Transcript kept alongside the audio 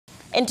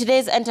In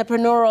today's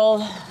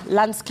entrepreneurial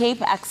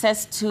landscape,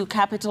 access to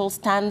capital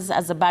stands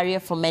as a barrier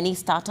for many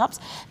startups,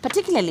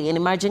 particularly in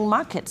emerging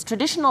markets.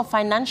 Traditional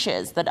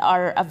financiers that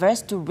are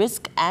averse to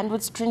risk and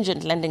with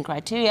stringent lending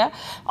criteria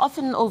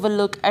often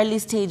overlook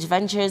early-stage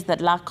ventures that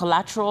lack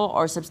collateral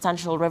or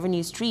substantial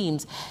revenue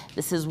streams.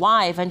 This is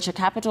why venture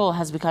capital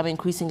has become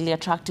increasingly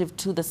attractive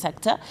to the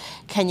sector.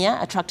 Kenya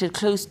attracted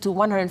close to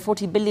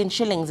 140 billion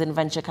shillings in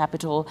venture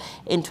capital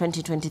in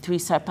 2023,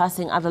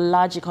 surpassing other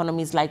large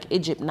economies like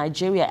Egypt,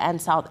 Nigeria,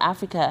 and South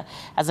Africa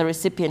as a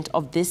recipient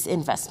of this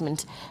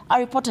investment.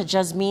 Our reporter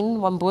Jasmine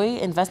Wambui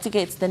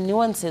investigates the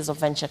nuances of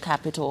venture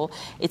capital,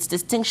 its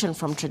distinction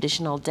from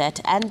traditional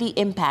debt, and the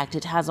impact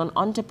it has on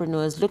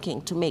entrepreneurs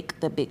looking to make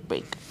the big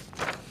break.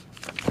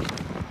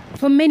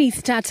 For many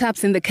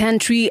startups in the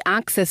country,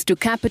 access to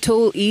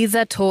capital is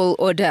a tall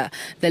order.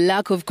 The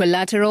lack of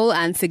collateral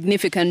and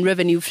significant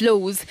revenue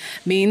flows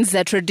means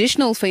that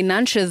traditional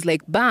financiers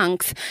like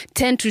banks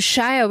tend to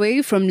shy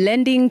away from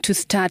lending to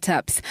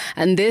startups.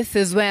 And this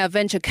is where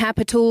venture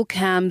capital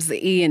comes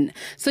in.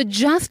 So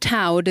just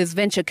how does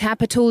venture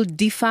capital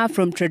differ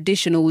from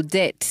traditional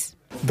debt?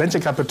 Venture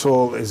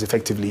capital is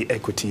effectively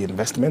equity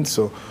investment.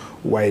 So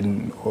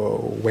when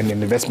an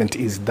investment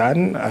is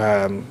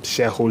done,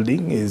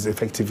 shareholding is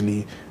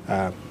effectively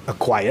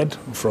acquired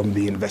from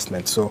the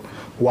investment. So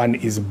one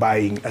is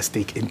buying a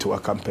stake into a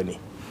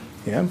company.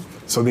 Yeah?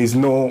 So there's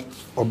no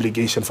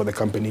obligation for the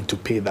company to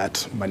pay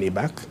that money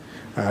back.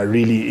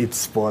 Really,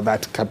 it's for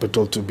that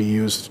capital to be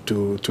used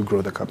to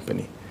grow the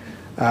company.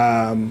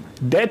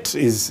 Debt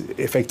is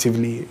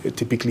effectively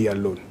typically a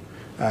loan.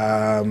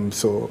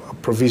 So a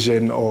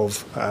provision of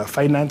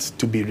finance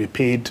to be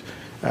repaid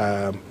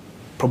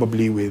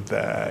probably with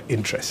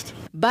interest.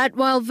 But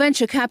while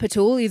venture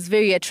capital is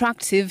very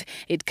attractive,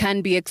 it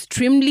can be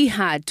extremely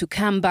hard to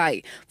come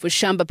by. For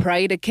Shamba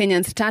Pride, a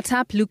Kenyan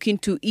startup looking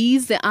to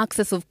ease the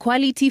access of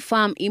quality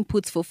farm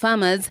inputs for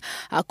farmers,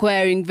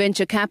 acquiring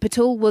venture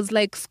capital was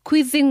like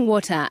squeezing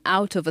water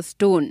out of a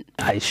stone.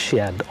 I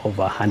shared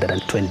over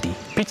 120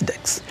 pitch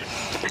decks,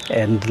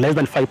 and less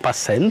than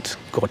 5%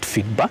 got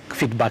feedback.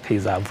 Feedback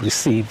is, I've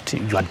received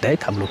your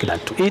deck, I'm looking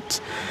at it.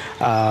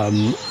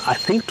 I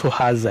think to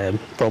us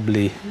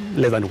probably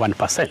less than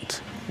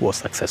 1% was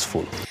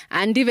successful.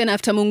 And even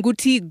after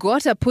Munguti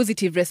got a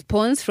positive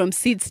response from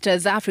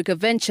Seedstars Africa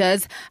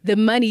Ventures, the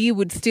money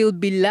would still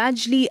be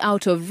largely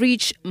out of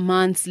reach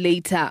months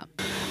later.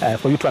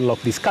 For you to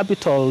unlock this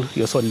capital,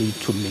 you also need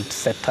to meet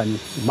certain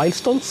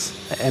milestones.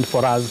 And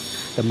for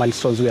us, the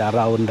milestones were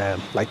around a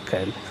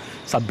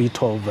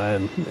bit of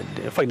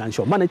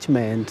financial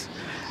management,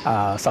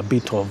 a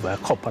bit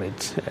of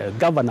corporate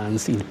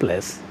governance in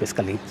place,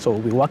 basically. So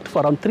we worked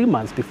for around 3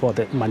 months before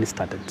the money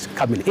started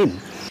coming in.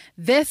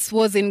 This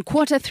was in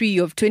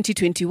Q3 of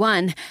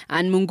 2021,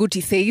 and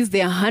Munguti says the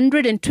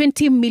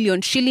 120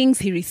 million shillings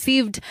he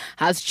received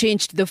has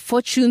changed the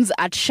fortunes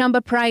at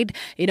Shamba Pride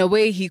in a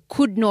way he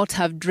could not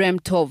have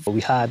dreamt of.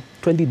 We had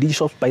 20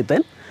 digishops by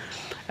then,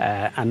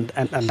 and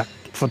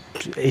for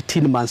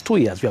 18 months, 2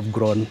 years, we have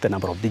grown the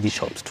number of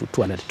digishops to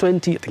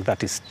 220. I think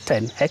that is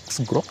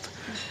 10x growth.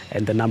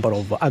 And the number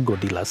of agro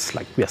dealers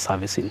like we are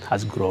servicing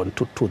has grown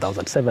to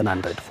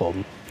 2,700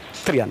 from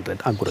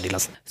 300 agro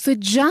dealers. So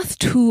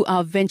just who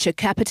are venture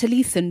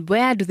capitalists and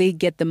where do they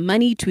get the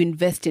money to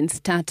invest in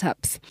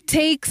startups?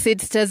 Take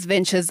Seedstars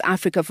Ventures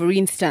Africa, for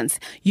instance.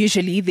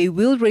 Usually they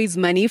will raise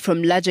money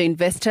from larger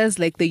investors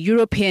like the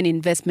European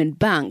Investment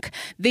Bank.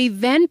 They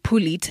then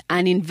pull it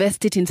and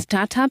invest it in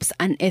startups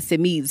and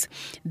SMEs.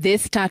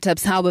 These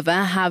startups, however,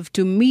 have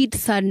to meet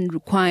certain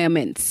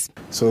requirements.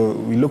 So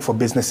we look for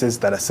businesses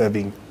that are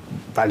serving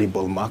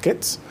valuable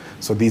markets.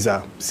 So these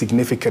are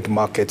significant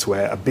markets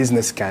where a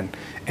business can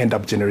end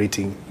up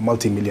generating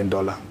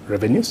multi-million-dollar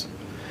revenues.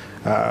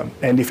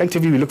 And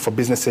effectively, we look for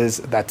businesses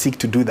that seek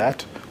to do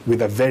that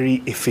with a very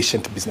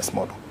efficient business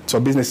model. So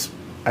a business,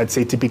 I'd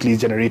say, typically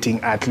is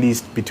generating at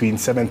least between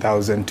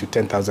 $7,000 to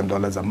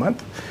 $10,000 a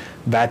month.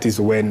 That is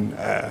when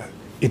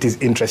it is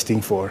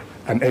interesting for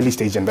an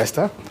early-stage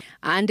investor.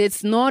 And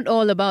it's not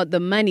all about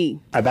the money.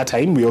 At that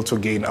time, we also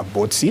gain a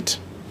board seat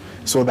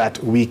so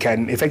that we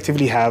can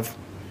effectively have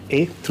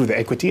through the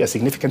equity, a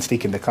significant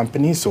stake in the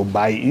company, so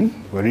buy-in.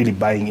 We're really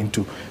buying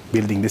into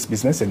building this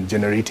business and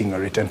generating a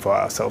return for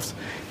ourselves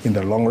in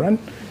the long run.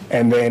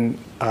 And then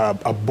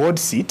a board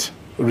seat,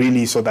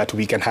 really so that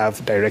we can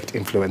have direct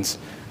influence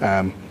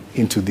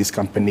into this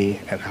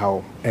company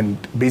and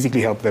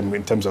basically help them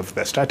in terms of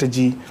their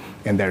strategy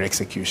and their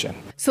execution.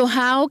 So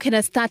how can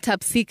a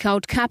startup seek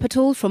out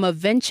capital from a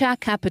venture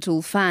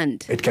capital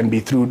fund? It can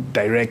be through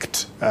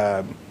direct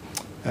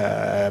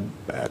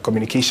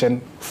communication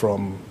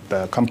from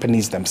the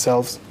companies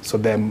themselves, so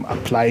them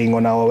applying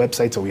on our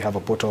website. So we have a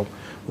portal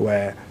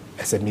where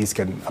SMEs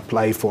can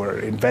apply for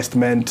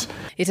investment.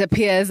 It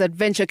appears that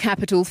venture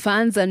capital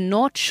funds are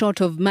not short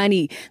of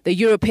money. The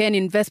European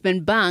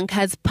Investment Bank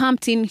has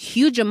pumped in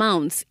huge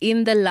amounts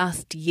in the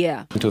last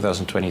year. In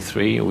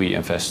 2023, we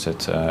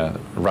invested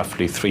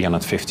roughly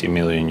 350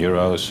 million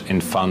euros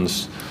in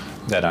funds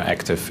that are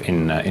active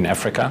in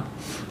Africa.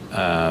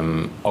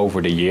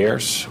 over the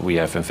years, we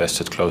have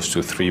invested close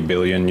to 3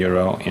 billion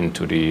euro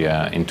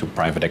into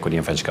private equity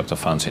and venture capital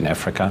funds in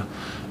Africa.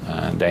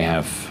 They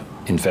have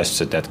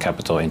invested that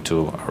capital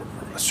into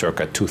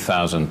circa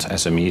 2,000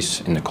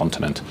 SMEs in the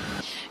continent.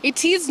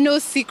 It is no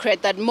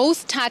secret that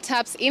most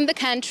startups in the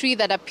country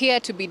that appear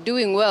to be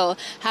doing well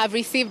have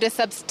received a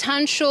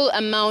substantial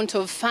amount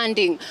of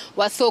funding.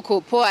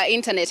 Wasoko, Poa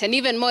Internet, and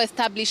even more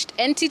established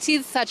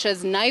entities such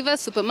as Naivas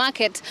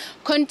Supermarket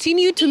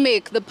continue to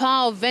make the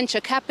power of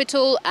venture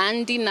capital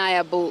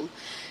undeniable.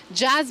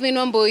 Jasmine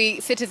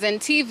Wambui, Citizen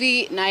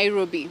TV,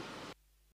 Nairobi.